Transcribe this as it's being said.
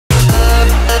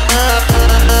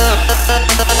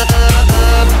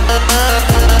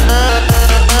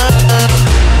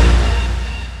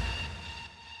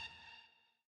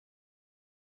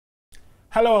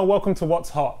Hello and welcome to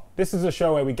What's Hot. This is a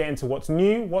show where we get into what's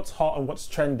new, what's hot and what's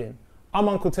trending. I'm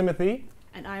Uncle Timothy.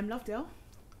 And I'm Lovedale.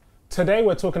 Today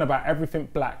we're talking about everything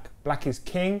black. Black is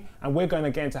king, and we're going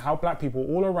to get into how black people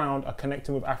all around are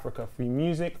connecting with Africa through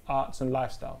music, arts and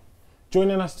lifestyle.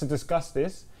 Joining us to discuss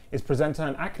this is presenter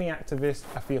and acne activist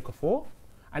Afia Kafour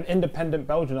and independent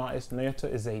Belgian artist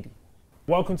Nyota Izadi.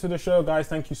 Welcome to the show, guys.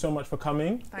 Thank you so much for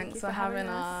coming. Thanks for having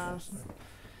us.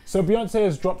 So Beyonce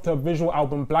has dropped her visual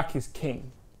album Black is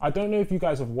King. I don't know if you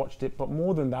guys have watched it, but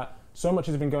more than that, so much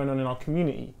has been going on in our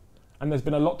community. And there's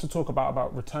been a lot to talk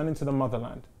about returning to the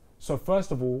motherland. So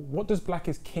first of all, what does Black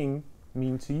is King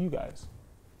mean to you guys?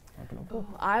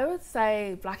 I would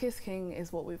say Black is King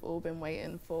is what we've all been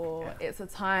waiting for. Yeah. It's a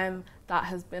time that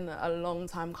has been a long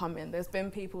time coming. There's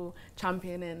been people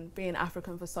championing being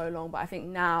African for so long, but I think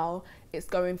now it's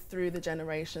going through the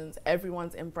generations.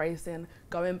 Everyone's embracing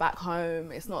going back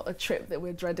home. It's not a trip that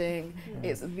we're dreading.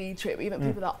 It's the trip. Even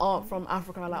people that aren't from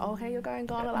Africa are like, oh, hey, you're going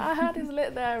Ghana. Like, I heard it's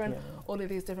lit there, and all of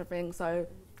these different things. So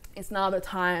it's now the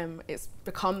time, it's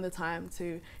become the time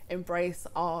to embrace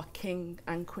our king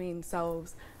and queen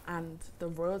selves and the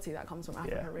royalty that comes from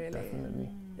Africa, really. Definitely.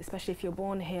 Especially if you're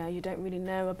born here, you don't really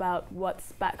know about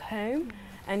what's back home,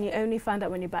 and you only find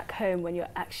out when you're back home, when you're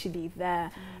actually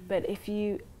there. But if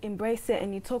you embrace it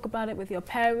and you talk about it with your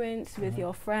parents, with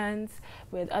your friends,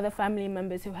 with other family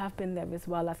members who have been there as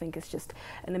well, I think it's just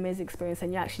an amazing experience,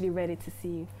 and you're actually ready to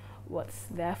see what's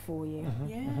there for you.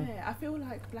 I feel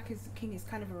like Black is King is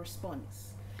kind of a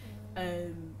response.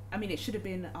 I mean, it should have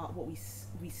been what we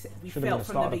felt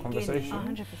from the beginning,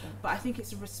 100%. but I think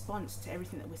it's a response to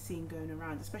everything that we're seeing going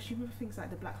around, especially with things like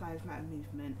the Black Lives Matter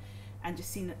movement, and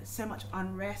just seeing so much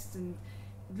unrest and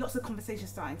lots of conversations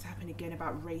starting to happen again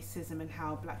about racism and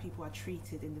how black people are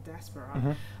treated in the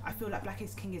diaspora. I feel like Black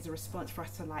is King is a response for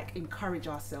us to like encourage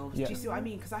ourselves. Do you see what I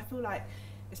mean? Because I feel like,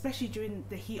 especially during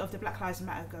the heat of the Black Lives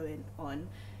Matter going on,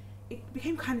 it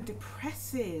became kind of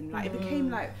depressing. Like it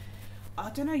became like, I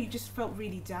don't know, you just felt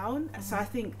really down. So I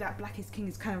think that Black is King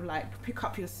is kind of like, pick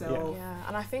up yourself. Yeah,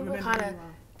 and I think we're kind of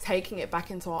taking it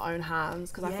back into our own hands,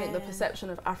 because I think the perception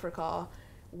of Africa,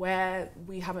 where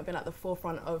we haven't been at the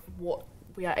forefront of what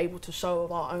we are able to show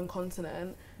of our own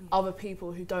continent, other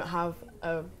people who don't have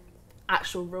a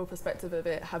actual real perspective of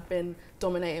it have been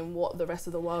dominating what the rest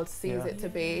of the world sees it to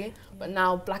be. But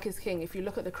now Black is King, if you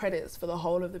look at the credits for the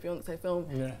whole of the Beyonce film,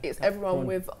 it's everyone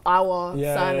with our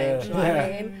surname, you know what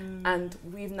I mean? And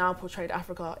we've now portrayed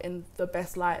Africa in the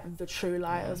best light, the true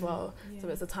light as well. So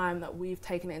it's a time that we've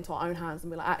taken it into our own hands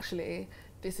and be like, actually,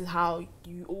 this is how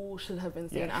you all should have been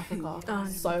seeing Africa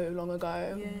so long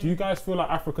ago. Do you guys feel like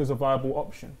Africa's a viable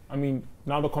option? I mean,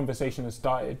 now the conversation has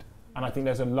started, and I think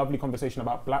there's a lovely conversation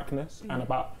about blackness and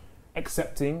about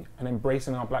accepting and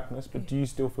embracing our blackness, but do you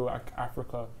still feel like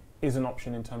Africa is an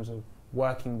option in terms of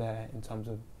working there, in terms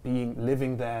of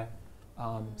living there,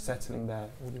 settling there?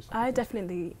 All this I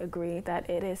definitely agree that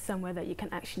it is somewhere that you can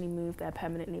actually move there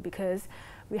permanently, because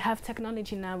we have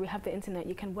technology now, we have the internet,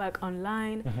 you can work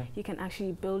online, you can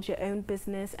actually build your own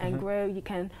business and grow, you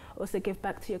can also give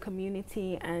back to your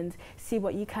community and see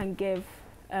what you can give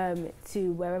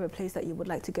to wherever place that you would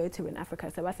like to go to in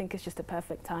Africa. So I think it's just a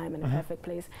perfect time and a perfect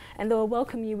place, and they will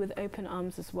welcome you with open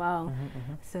arms as well.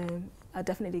 So I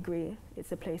definitely agree,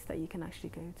 it's a place that you can actually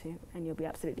go to and you'll be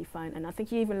absolutely fine, and I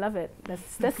think you even love it.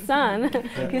 That's sun.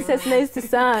 Who says no to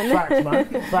sun? Facts,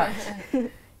 man. Facts.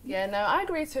 Yeah, no, I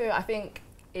agree too. I think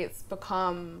it's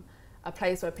become a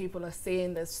place where people are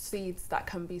seeing there's seeds that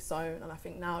can be sown, and I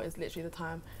think now is literally the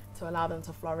time to allow them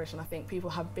to flourish. And I think people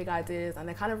have big ideas, and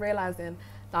they're kind of realizing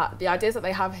that the ideas that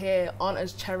they have here aren't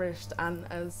as cherished and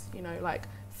as, you know, like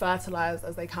fertilized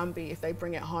as they can be if they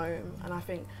bring it home. And I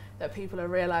think that people are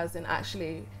realizing,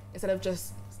 actually, instead of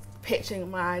just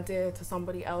pitching my idea to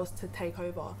somebody else to take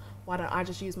over, why don't I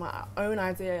just use my own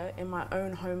idea in my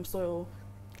own home soil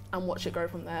and watch it grow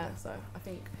from there? So I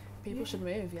think people should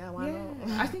move, why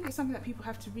not? I think it's something that people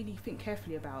have to really think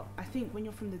carefully about. I think when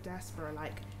you're from the diaspora,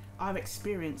 like, our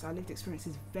experience, our lived experience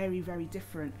is very, very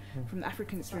different from the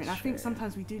African experience. I think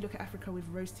sometimes we do look at Africa with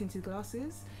rose-tinted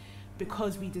glasses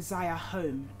because we desire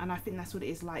home, and I think that's what it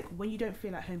is like when you don't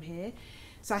feel at home here.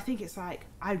 So I think it's like,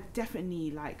 I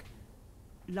definitely like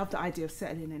love the idea of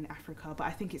settling in Africa, but I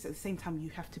think it's at the same time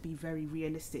you have to be very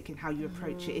realistic in how you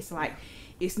approach it. It's like,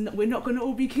 it's not, we're not going to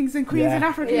all be kings and queens in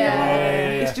Africa.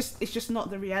 It's just not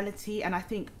the reality. And I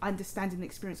think understanding the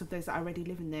experience of those that are already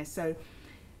living there. So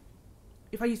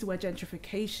if I use the word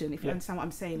gentrification, if you understand what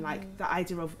I'm saying, like the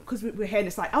idea of, because we're here and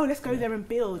it's like, oh, let's go there and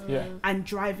build, and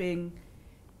driving,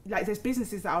 like there's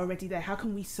businesses that are already there. How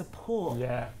can we support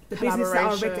the business that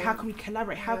are already, how can we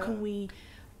collaborate? How can we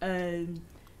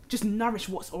just nourish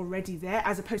what's already there,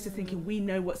 as opposed to thinking we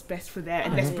know what's best for there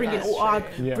and let's bring in all our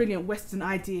brilliant Western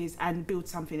ideas and build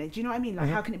something there. Do you know what I mean? Like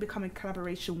how can it become a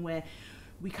collaboration where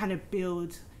we kind of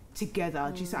build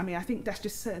together? Do you see what I mean? I think that's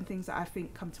just certain things that I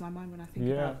think come to my mind when I think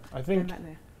about going back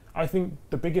there. I think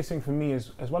the biggest thing for me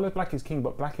is, as well as Black is king,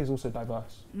 but Black is also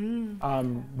diverse.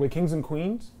 We're kings and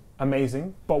queens,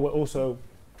 amazing, but we're also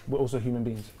human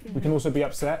beings. We can also be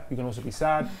upset, we can also be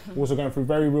sad, we're also going through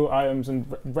very real items and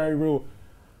very real,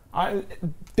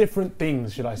 different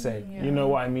things, should I say. You know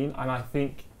what I mean? And I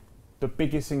think the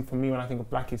biggest thing for me when I think of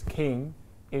Black is king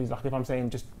is, like, if I'm saying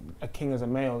just a king as a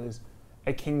male, is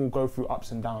a king will go through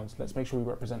ups and downs. Let's make sure we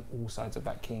represent all sides of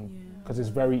that king, because it's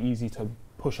very easy to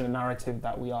push a narrative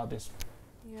that we are this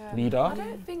leader. I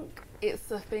don't think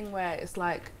it's a thing where it's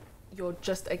like you're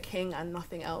just a king and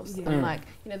nothing else. And like,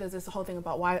 you know, there's this whole thing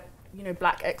about why, you know,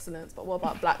 Black excellence, but what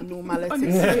about Black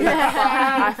normality?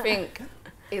 I think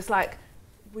it's like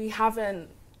we haven't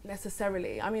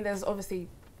necessarily, I mean, there's obviously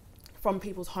from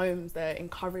people's homes, they're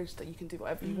encouraged that you can do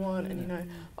whatever you want, and you know,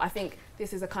 but I think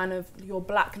this is a kind of, your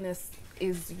Blackness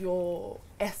is your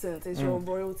essence, is your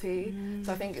royalty.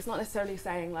 So I think it's not necessarily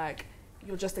saying like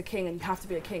you're just a king and you have to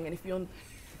be a king, and if you're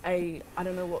I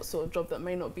don't know what sort of job that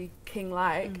may not be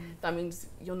king-like, that means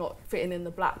you're not fitting in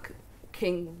the Black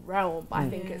king realm. But I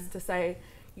think it's to say,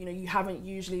 you know, you haven't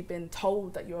usually been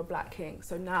told that you're a Black king,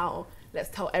 so now let's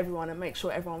tell everyone and make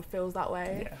sure everyone feels that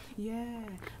way.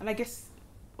 And I guess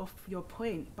off your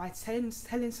point, by telling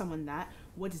someone that,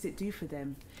 what does it do for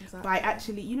them? By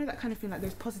actually, you know, that kind of thing, like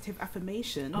those positive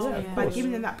affirmations, by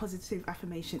giving them that positive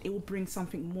affirmation, it will bring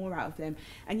something more out of them.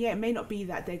 And it may not be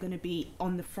that they're going to be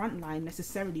on the front line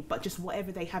necessarily, but just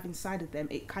whatever they have inside of them,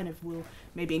 it kind of will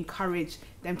maybe encourage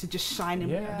them to just shine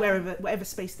in whatever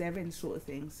space they're in, sort of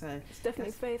thing. So it's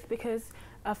definitely faith, because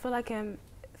I feel like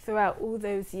throughout all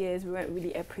those years we weren't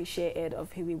really appreciated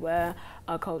of who we were.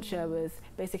 Our culture was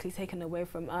basically taken away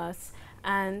from us,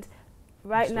 and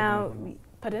right now,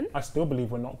 pardon? I still believe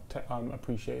we're not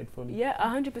appreciated fully.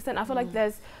 100%. I feel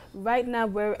like right now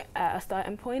we're at a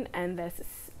starting point, and there's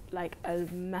like a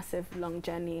massive long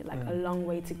journey, like a long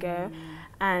way to go.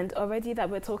 And already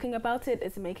that we're talking about it,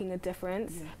 it's making a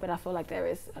difference. But I feel like there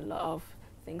is a lot of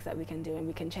things that we can do and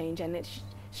we can change, and it's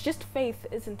just faith,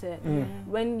 isn't it?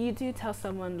 When you do tell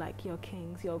someone like you're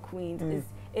kings, you're queens,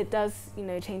 it does, you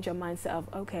know, change your mindset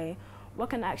of, okay, what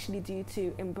can I actually do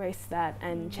to embrace that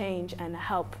and change and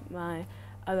help my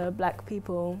other Black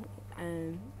people,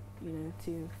 and, you know,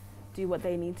 to do what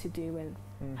they need to do and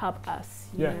help us,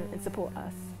 you know, and support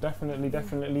us.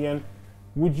 Definitely. And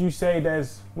would you say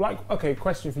there's, like, okay,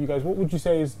 question for you guys, what would you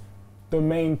say is the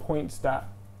main points that,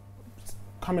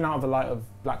 coming out of the light of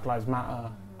Black Lives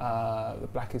Matter, the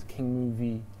Black is King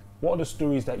movie, what are the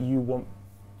stories that you want,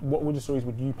 what were the stories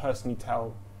would you personally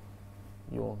tell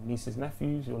your nieces,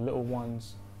 nephews, your little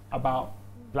ones about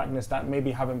Blackness that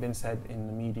maybe haven't been said in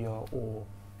the media or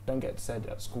don't get said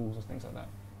at schools or things like that?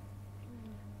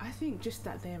 I think just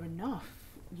that they're enough,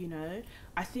 you know.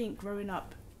 I think growing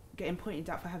up, getting pointed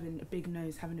out for having a big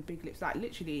nose, having a big lips, like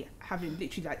literally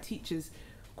like teachers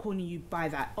calling you by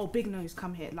that, oh, big nose,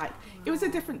 come here. Like, it was a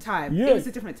different time. It was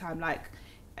a different time, like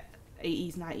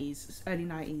 80s, 90s, early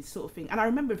 90s sort of thing. And I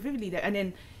remember vividly that, and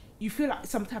then you feel like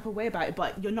some type of way about it,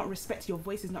 but you're not respected, your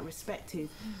voice is not respected.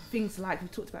 Things like,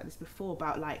 we've talked about this before,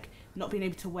 about like not being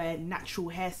able to wear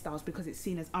natural hairstyles because it's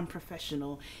seen as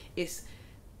unprofessional. It's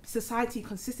society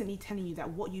consistently telling you that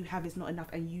what you have is not enough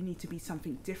and you need to be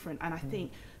something different. And I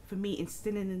think for me,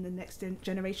 instilling in the next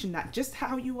generation that just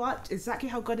how you are, exactly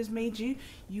how God has made you,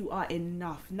 you are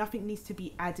enough. Nothing needs to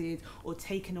be added or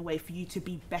taken away for you to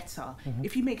be better.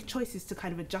 If you make choices to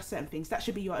kind of adjust certain things, that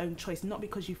should be your own choice, not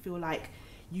because you feel like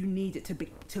you need it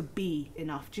to be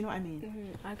enough. Do you know what I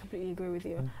mean? I completely agree with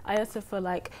you. I also feel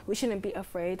like we shouldn't be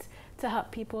afraid to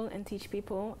help people and teach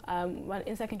people. When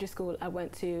in secondary school, I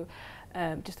went to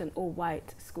just an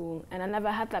all-white school, and I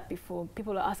never had that before.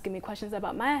 People are asking me questions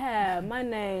about my hair, my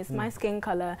nose, my skin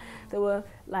color. They were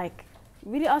like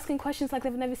really asking questions like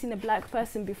they've never seen a Black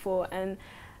person before, and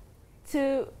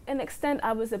to an extent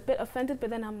I was a bit offended, but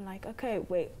then I'm like, okay,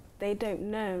 wait, they don't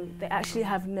know. They actually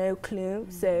have no clue.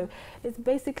 So it's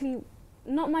basically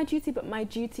not my duty, but my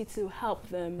duty to help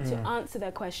them, to answer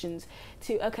their questions,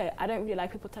 to, okay, I don't really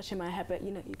like people touching my hair, but you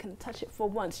know, you can touch it for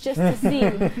once, just to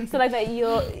see. So like that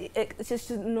it's just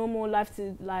a normal life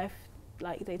to life,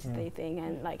 like day-to-day thing.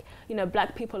 And like, you know,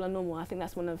 Black people are normal. I think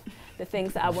that's one of the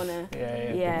things that I want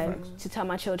to tell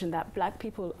my children, that Black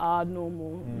people are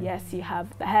normal. Yes, you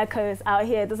have the hair goes out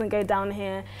here, it doesn't go down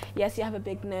here. Yes, you have a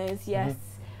big nose. Yes,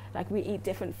 Like we eat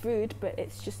different food, but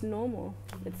it's just normal.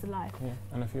 It's life. Yeah.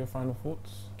 And a few final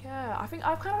thoughts? Yeah, I think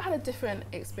I've kind of had a different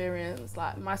experience.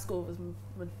 Like my school was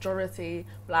majority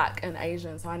Black and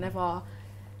Asian, so I never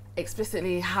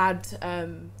explicitly had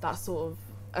that sort of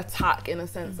attack in a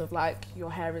sense of like your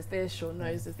hair is this, your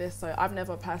nose is this. So I've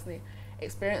never personally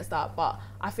experienced that, but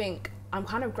I think I'm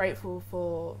kind of grateful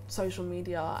for social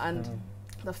media and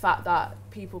the fact that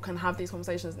people can have these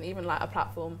conversations, and even like a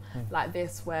platform like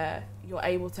this where you're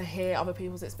able to hear other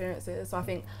people's experiences. So I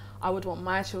think I would want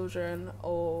my children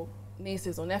or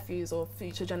nieces or nephews or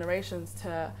future generations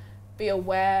to be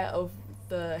aware of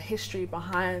the history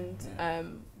behind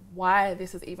why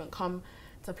this has even come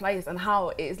to place, and how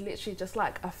it is literally just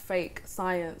like a fake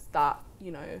science that,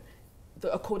 you know,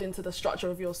 according to the structure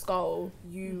of your skull,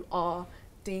 you are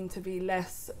deemed to be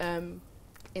less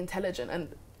intelligent,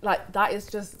 and like that is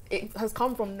just, it has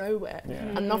come from nowhere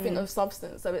and nothing of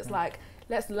substance. So it's like,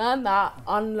 let's learn that,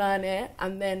 unlearn it,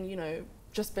 and then, you know,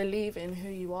 just believe in who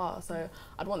you are. So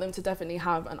I'd want them to definitely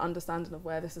have an understanding of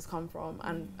where this has come from,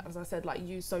 and as I said, like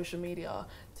use social media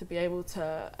to be able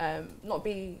to not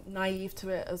be naive to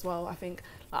it as well. I think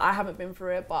like, I haven't been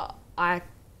through it, but I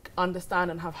understand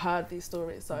and have heard these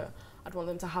stories, so I'd want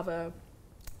them to have a,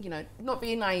 you know, not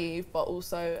be naive, but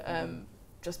also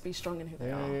just be strong in who they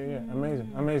are. Yeah,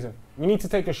 amazing, amazing. We need to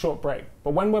take a short break,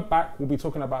 but when we're back, we'll be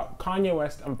talking about Kanye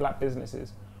West and Black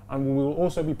businesses, and we will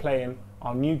also be playing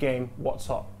our new game, What's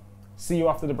Hot. See you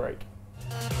after the break.